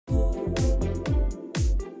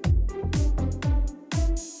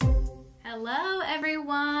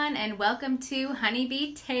and welcome to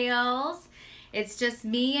Honeybee Tales. It's just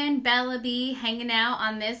me and Bella Bee hanging out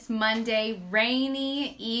on this Monday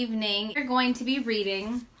rainy evening. We're going to be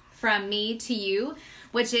reading From Me to You,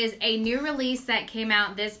 which is a new release that came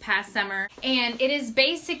out this past summer. And it is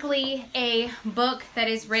basically a book that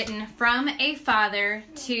is written from a father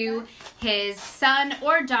to his son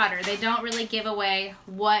or daughter. They don't really give away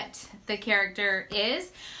what the character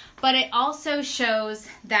is, but it also shows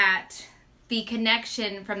that the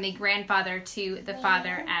connection from the grandfather to the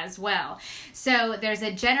father as well. So there's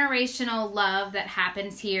a generational love that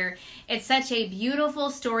happens here. It's such a beautiful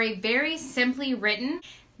story, very simply written.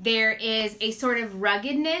 There is a sort of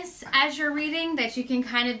ruggedness as you're reading that you can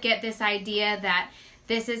kind of get this idea that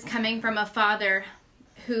this is coming from a father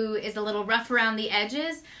who is a little rough around the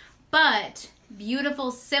edges, but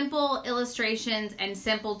beautiful, simple illustrations and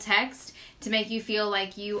simple text to make you feel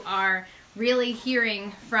like you are really hearing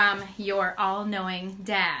from your all-knowing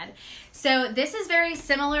dad. So this is very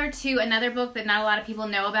similar to another book that not a lot of people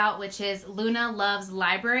know about, which is Luna Loves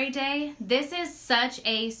Library Day. This is such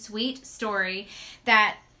a sweet story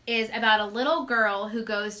that is about a little girl who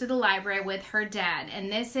goes to the library with her dad.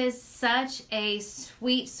 And this is such a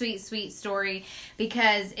sweet, sweet, sweet story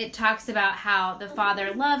because it talks about how the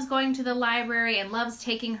father loves going to the library and loves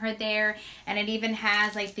taking her there. And it even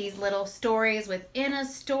has like these little stories within a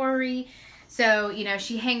story. So, you know,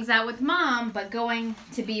 she hangs out with mom, but going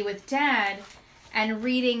to be with dad and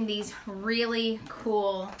reading these really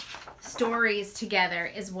cool stories together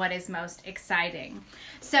is what is most exciting.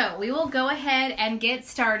 So we will go ahead and get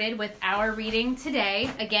started with our reading today.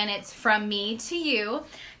 Again, it's From Me to You.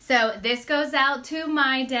 So this goes out to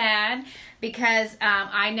my dad because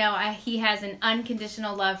I know he has an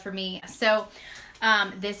unconditional love for me. So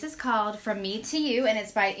this is called From Me to You, and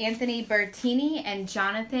it's by Anthony Bertini and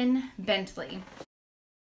Jonathan Bentley.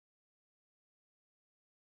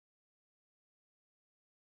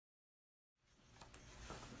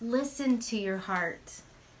 Listen to your heart.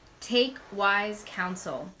 Take wise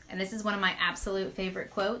counsel. And this is one of my absolute favorite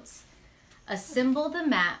quotes. Assemble the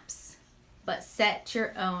maps, but set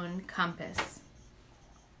your own compass.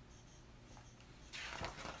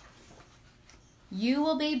 You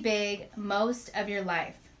will be big most of your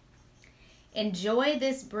life. Enjoy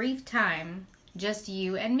this brief time, just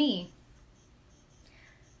you and me.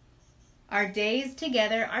 Our days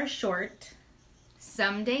together are short.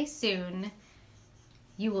 Someday soon,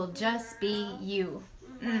 you will just be you.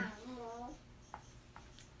 Oh,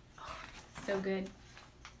 so good.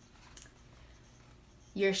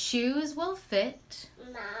 Your shoes will fit.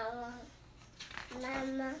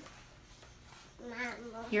 Mama.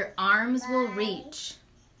 Your arms will reach.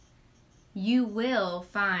 You will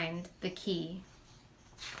find the key.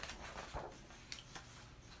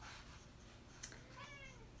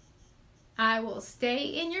 I will stay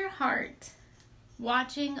in your heart,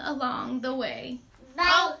 watching along the way.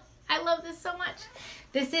 Oh, I love this so much.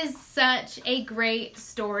 This is such a great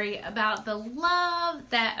story about the love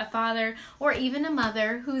that a father or even a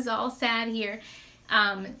mother who's all sad here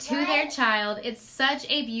to their child. It's such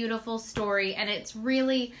a beautiful story, and it's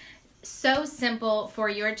really so simple for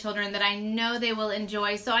your children that I know they will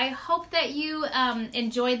enjoy. So I hope that you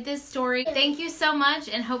enjoyed this story. Thank you so much,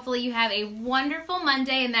 and hopefully you have a wonderful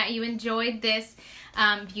Monday and that you enjoyed this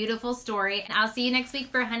beautiful story. I'll see you next week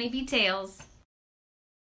for Honeybee Tales.